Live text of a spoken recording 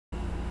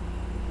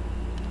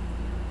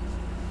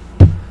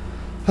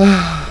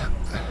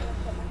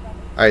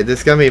Alright, this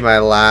is gonna be my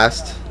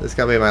last. This is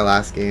gonna be my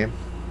last game.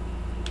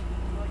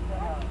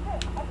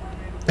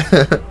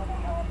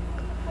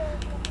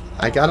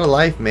 I got a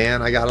life,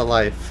 man. I got a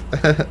life.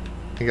 I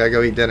gotta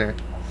go eat dinner.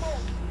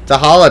 It's a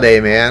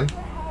holiday, man.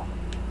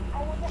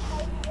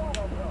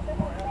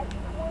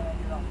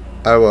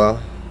 Oh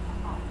well.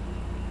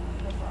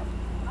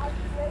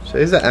 Should I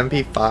use the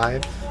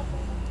MP5?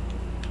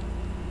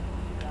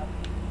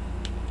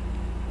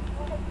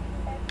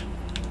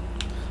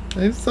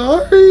 I'm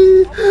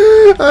sorry.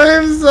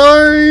 I'm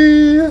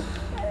sorry.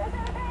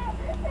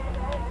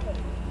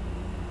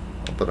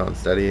 I'll put on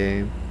steady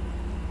aim.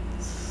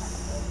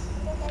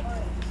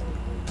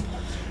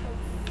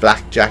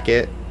 Black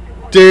jacket.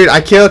 Dude,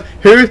 I killed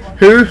who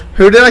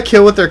did I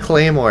kill with their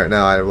claymore?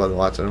 No, I wasn't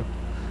watching them.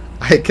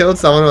 I killed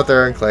someone with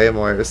their own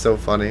claymore. It was so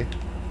funny.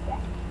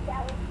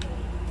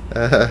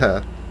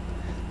 That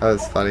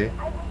was funny.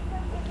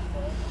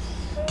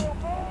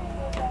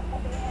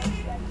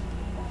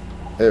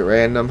 At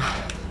random.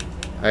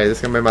 Alright, this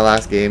is gonna be my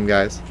last game,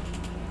 guys.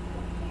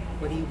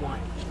 What do you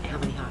want? How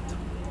many hot dogs?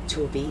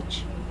 2 of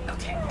each?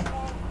 Okay.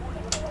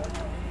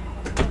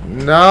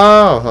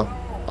 No!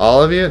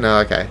 All of you? No,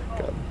 okay.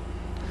 Good.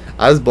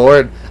 I was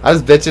bored. I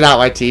was bitching out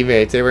my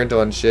teammates. They weren't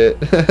doing shit.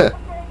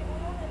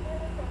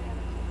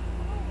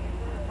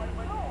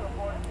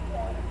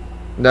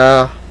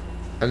 No.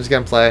 I'm just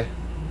gonna play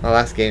my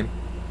last game.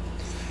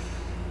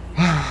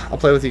 I'll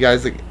play with you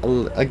guys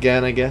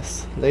again, I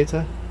guess,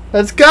 later.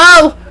 Let's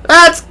go!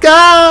 Let's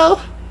go!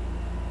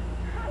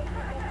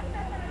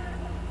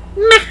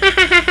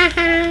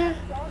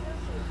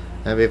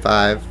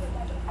 MP5.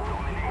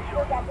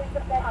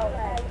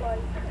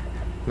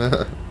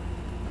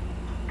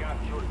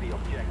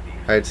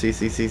 Alright, C.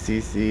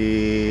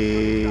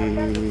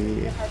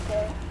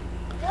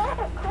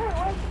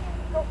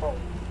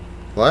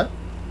 What?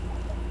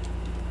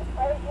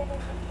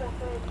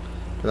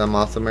 Because I'm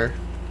awesomer.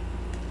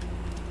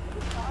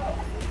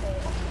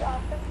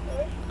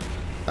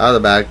 That was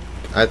a bad.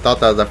 I thought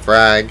that was a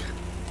frag.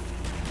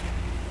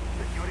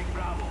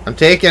 I'm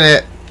taking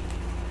it.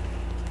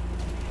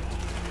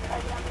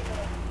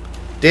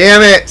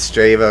 Damn it!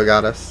 Stravo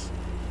got us.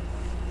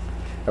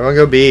 Everyone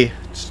go B.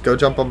 Just go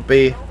jump on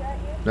B.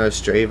 No,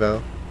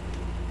 Stravo.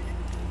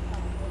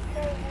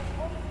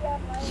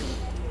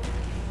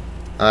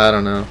 I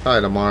don't know.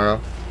 Probably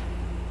tomorrow.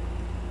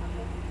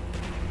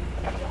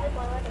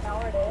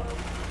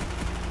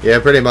 Yeah,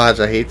 pretty much.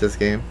 I hate this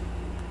game.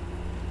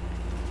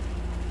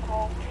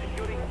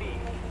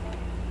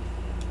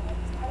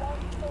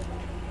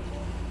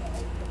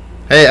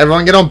 Hey,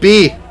 everyone get on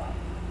B!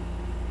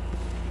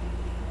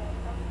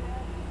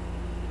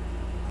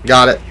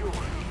 Got it.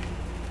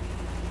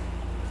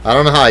 I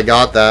don't know how I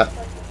got that.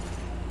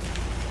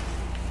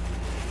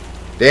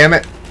 Damn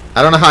it.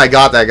 I don't know how I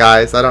got that,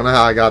 guys. I don't know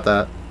how I got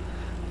that.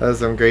 That was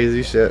some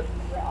crazy shit.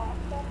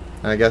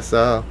 I guess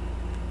so.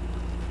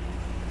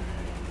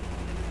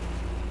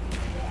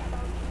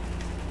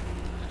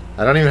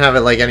 I don't even have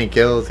it like any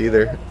kills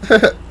either.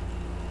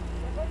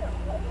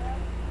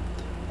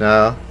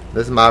 No,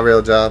 this is my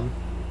real job.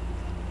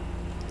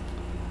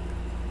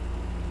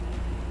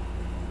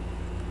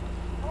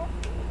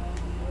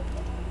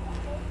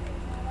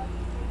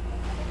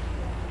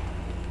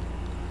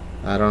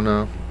 I don't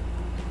know.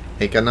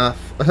 Ain't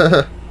enough.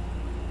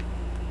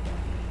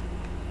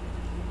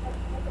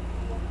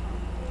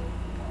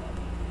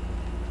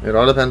 It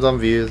all depends on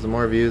views. The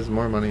more views, the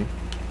more money.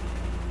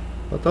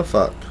 What the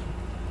fuck?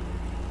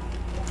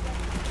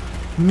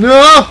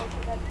 No!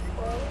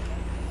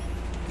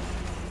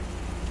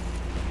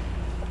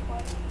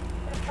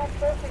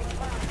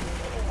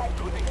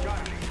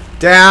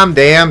 Damn.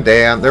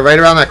 They're right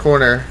around that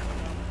corner.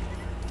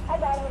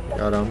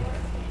 Got him.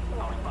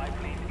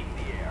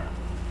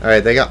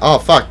 Alright, they got. Oh,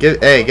 fuck.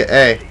 Get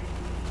A.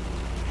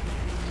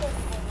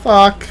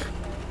 Fuck.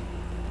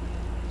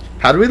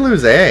 How do we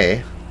lose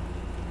A?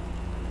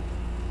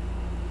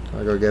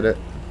 I'll go get it.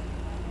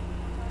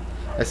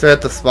 I said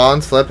at the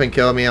spawn, slip and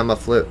kill me. I'm a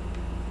flip.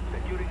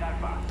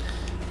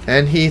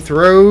 And he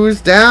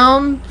throws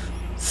down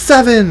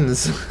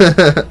 7s.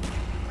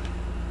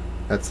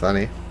 That's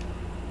funny.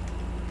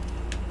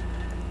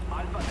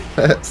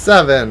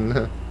 7.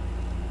 I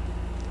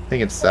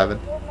think it's 7.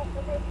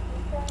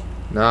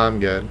 No, I'm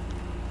good.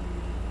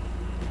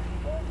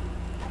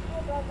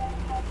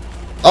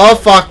 Oh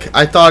fuck!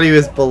 I thought he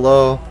was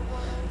below.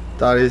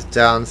 Thought he was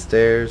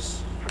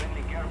downstairs.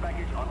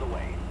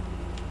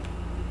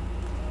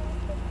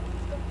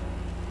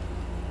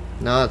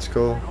 No, that's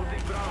cool.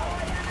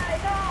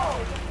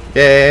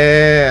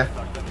 Yeah!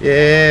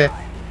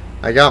 Yeah!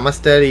 I got my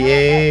steady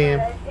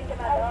aim.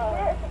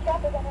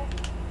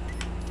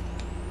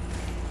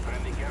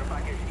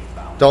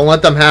 Don't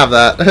let them have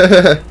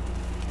that.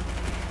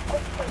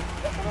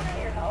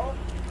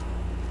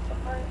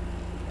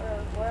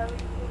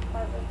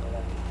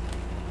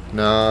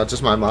 No,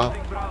 just my mom.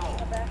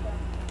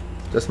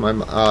 Just my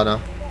mom. Oh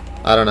no.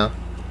 I don't know.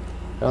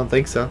 I don't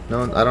think so.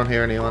 No, I don't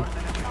hear anyone.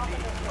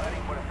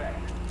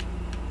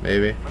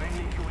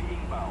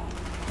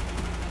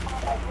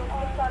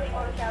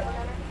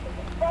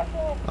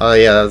 Oh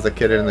yeah, that was the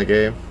kid in the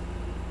game.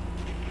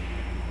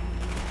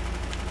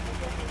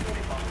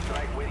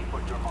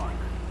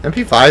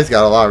 MP5's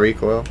got a lot of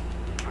recoil.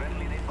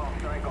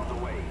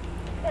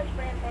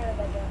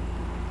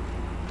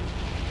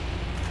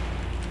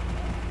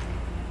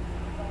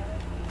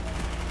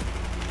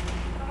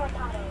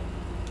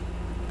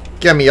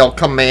 Give me your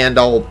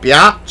commando,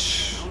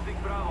 biatch.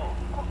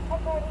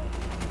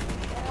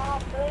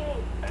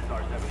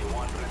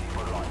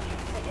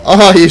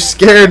 Oh, you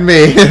scared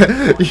me.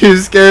 You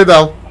scared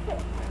the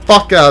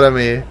fuck out of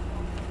me.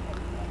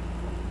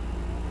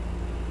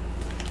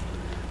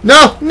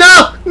 No,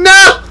 no,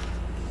 no!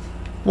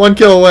 One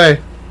kill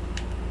away.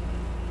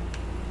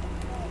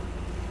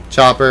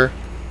 Chopper.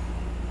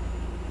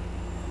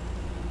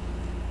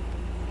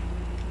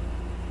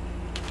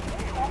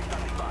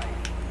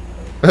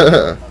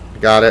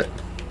 Got it.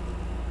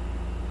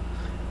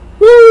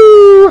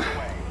 Woo!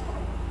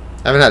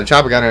 Haven't had a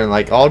chopper gunner in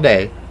like all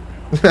day.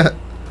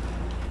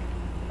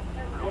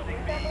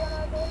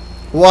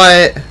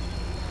 What?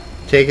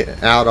 Take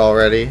it out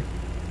already.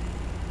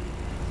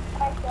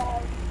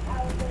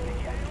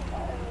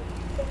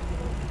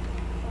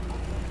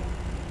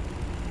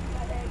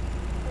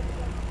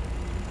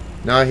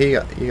 No, he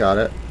got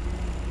it.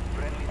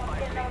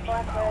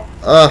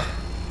 Ugh.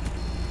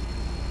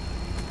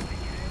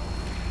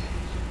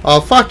 Oh,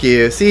 fuck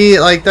you. See,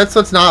 like, that's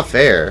what's not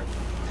fair.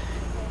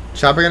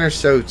 Chopper gunner's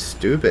so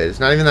stupid. It's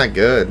not even that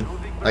good.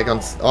 Like,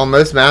 on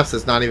most maps,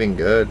 it's not even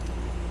good.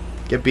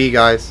 Get B,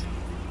 guys.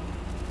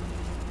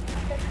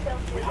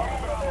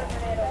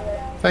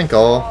 Thank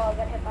all.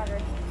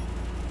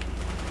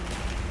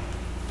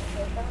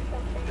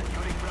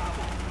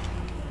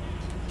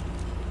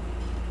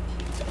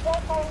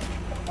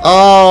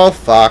 Oh,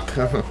 fuck.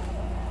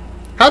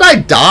 How'd I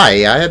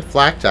die? I had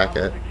flak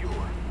jacket.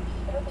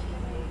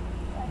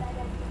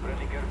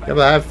 Yeah, but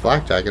I have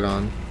flak jacket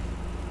on.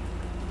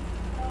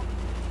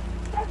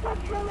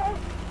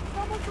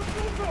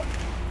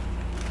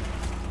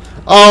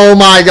 Oh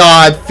my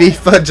god,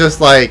 FIFA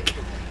just like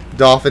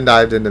dolphin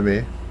dived into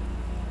me.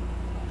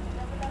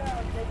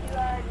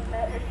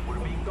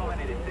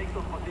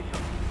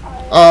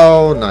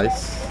 Oh,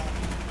 nice.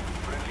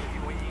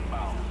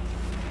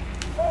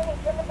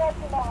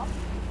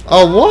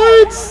 Oh,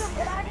 what?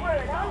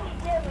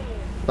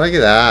 Look at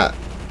that.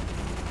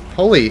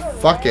 Holy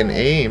fucking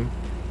aim.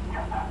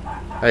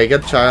 Hey,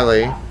 get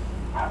Charlie.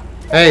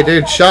 Hey,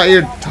 dude, shut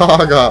your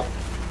dog up.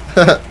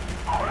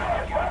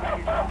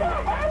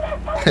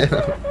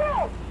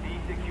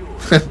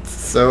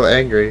 So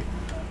angry.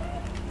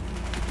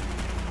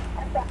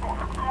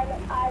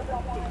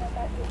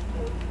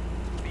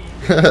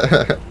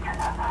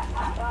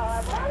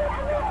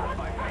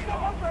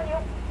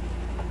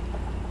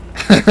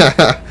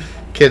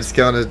 Kid's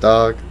killing his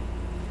dog.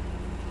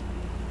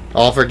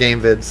 All for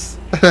game vids.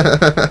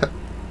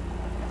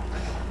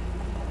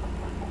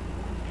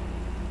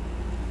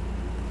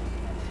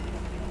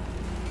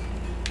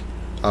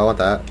 I want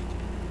that.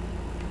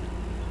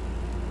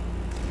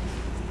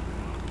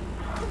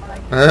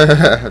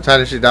 I'm trying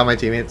to shoot down my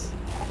teammates.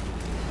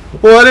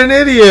 What an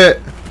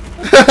idiot!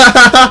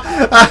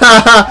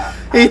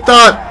 He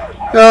thought,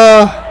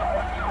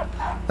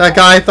 that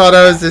guy thought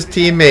I was his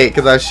teammate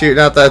because I was shooting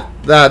out that.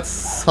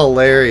 That's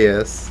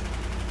hilarious.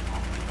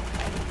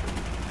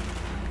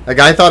 That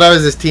guy thought I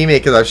was his teammate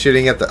because I was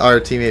shooting at our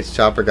teammate's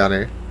chopper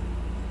gunner.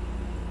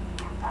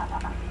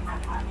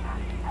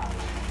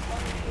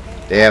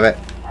 Damn it.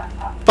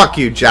 Fuck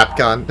you,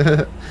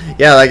 Japcon.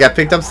 Yeah, like I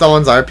picked up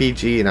someone's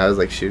RPG and I was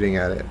like shooting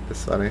at it.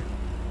 It's funny.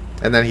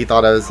 And then he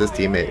thought I was his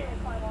teammate.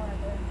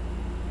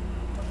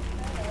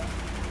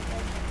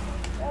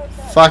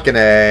 Fucking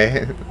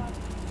A.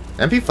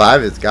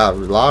 MP5 has got a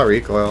lot of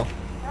recoil.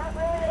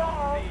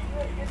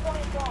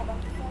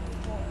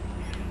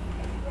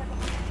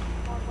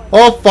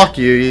 Oh, fuck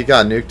you. You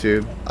got nuke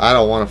tube. I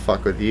don't want to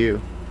fuck with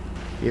you.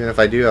 Even if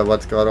I do have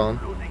what's going on.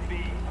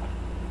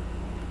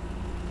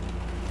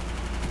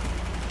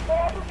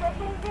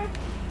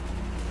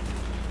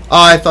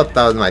 Oh, I thought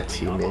that was my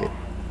teammate.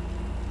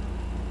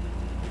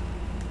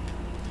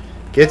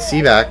 Get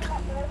C back.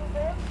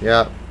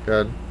 Yeah,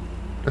 good.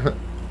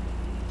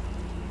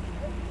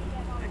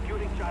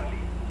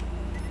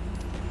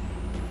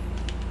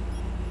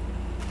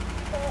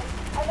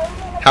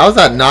 How's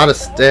that not a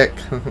stick?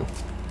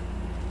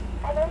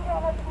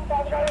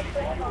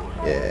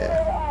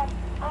 Yeah.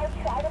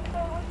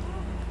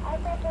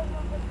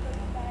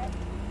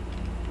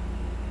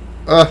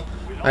 Oh,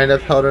 I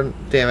ended up holding.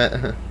 Damn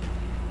it.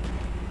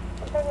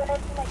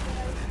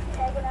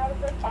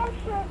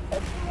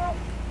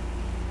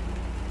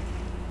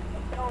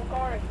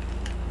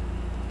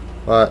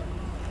 What?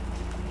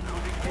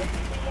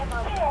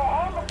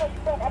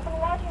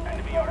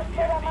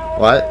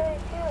 What?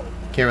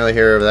 Can't really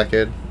hear over that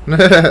kid.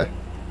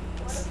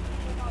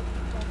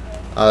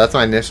 Oh, that's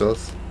my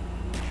initials.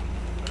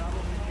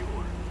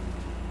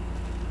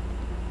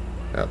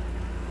 Yep.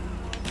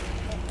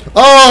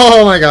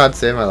 Oh my god,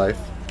 saved my life.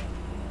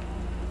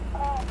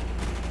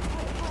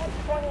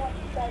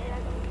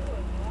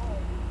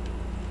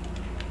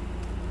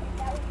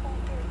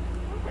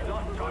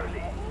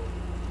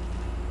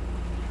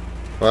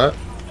 What?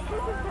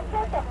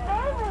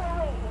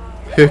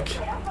 Hook.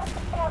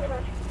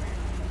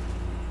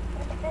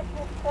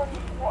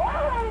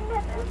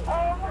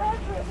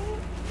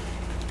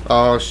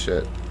 Oh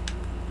shit.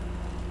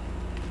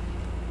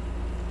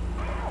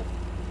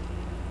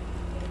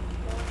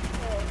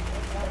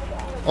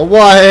 Oh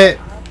what?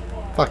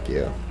 Fuck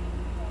you.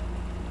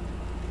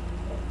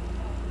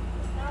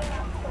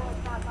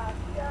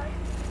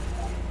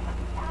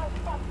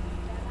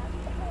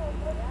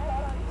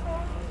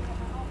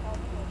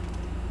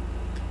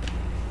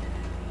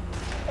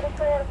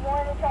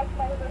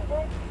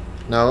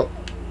 No.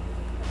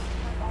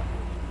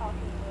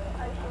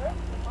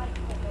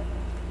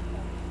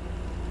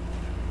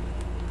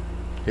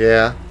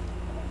 Yeah.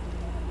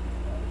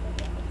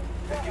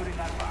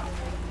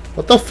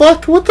 What the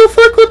fuck? What the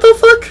fuck? What the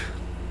fuck?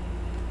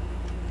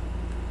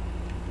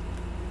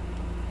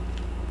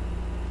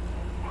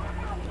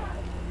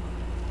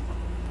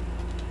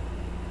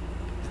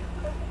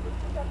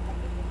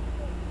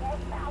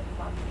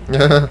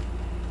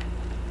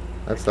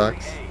 That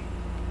sucks.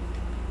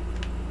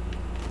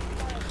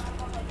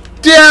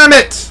 Damn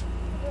it!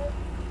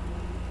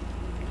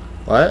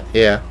 What?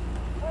 Yeah.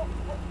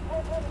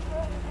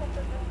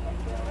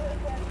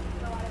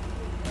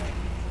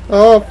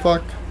 Oh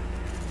fuck.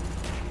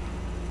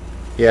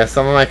 Yeah,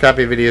 some of my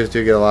crappy videos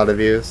do get a lot of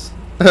views.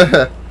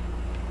 I'm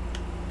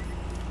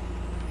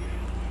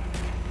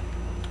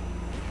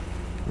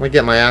gonna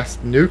get my ass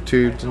nuke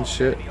tubed and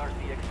shit.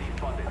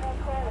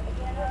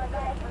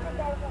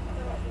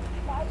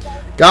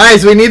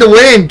 Guys, we need to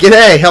win! Get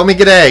A! Help me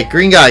get A!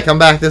 Green guy, come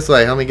back this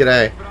way. Help me get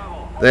A.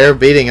 They're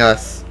beating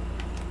us.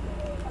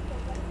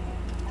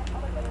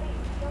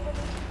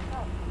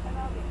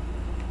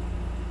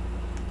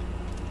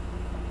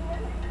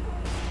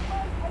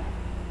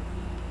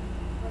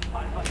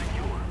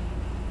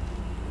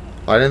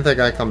 I didn't think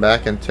I'd come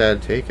back and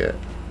Chad take it.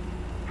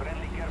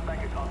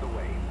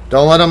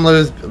 Don't let them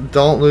lose.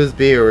 Don't lose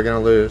B or we're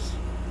gonna lose.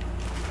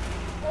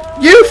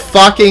 You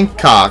fucking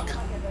cock.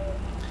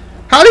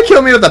 How'd he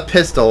kill me with a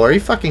pistol? Are you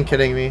fucking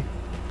kidding me?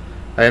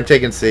 I am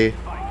taking C.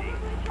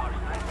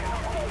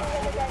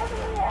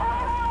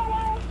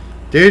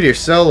 Dude, you're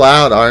so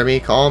loud, Army.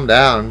 Calm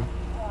down.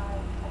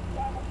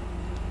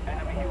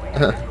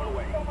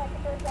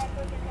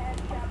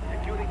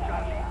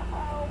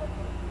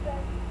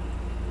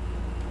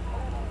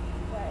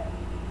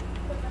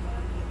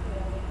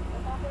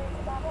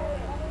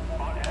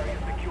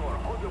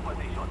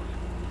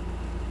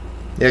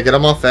 Yeah, get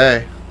them off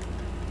A.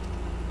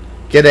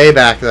 Get A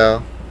back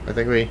though. I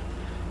think we.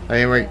 I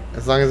mean, we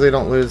as long as we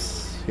don't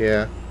lose.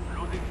 Yeah.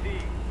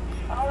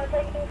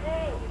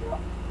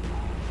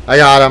 I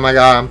got him. I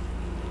got him.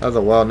 That was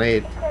a well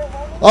need.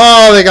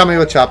 Oh, they got me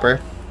with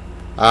chopper.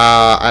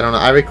 I don't know.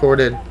 I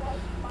recorded.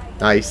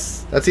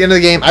 Nice. That's the end of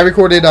the game. I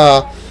recorded.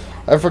 I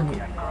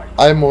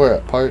have more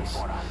parts.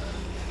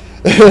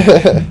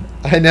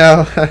 I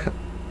know.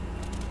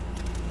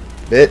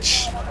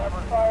 Bitch.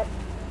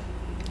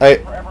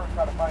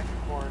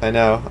 I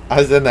know. I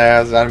was in there.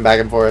 I was running back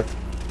and forth.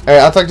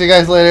 Alright, I'll talk to you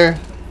guys later.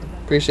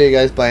 Appreciate you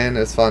guys playing. It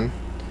was fun.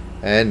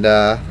 And,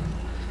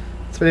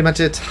 that's pretty much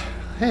it.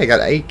 Hey, I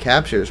got 8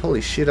 captures. Holy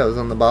shit, I was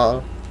on the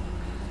ball.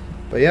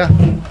 But, yeah.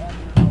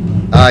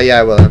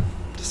 Yeah, I will.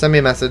 Just send me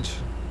a message.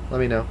 Let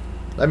me know.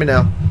 Let me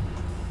know.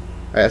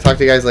 Alright, I'll talk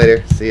to you guys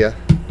later. See ya.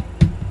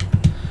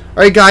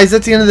 Alright, guys,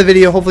 that's the end of the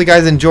video. Hopefully, you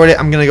guys enjoyed it.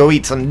 I'm gonna go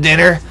eat some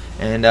dinner.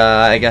 And,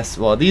 I guess,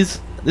 well, this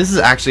is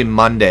actually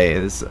Monday.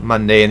 This is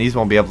Monday, and these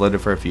won't be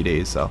uploaded for a few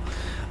days. So,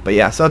 but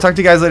yeah. So I'll talk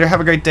to you guys later. Have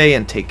a great day,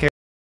 and take care.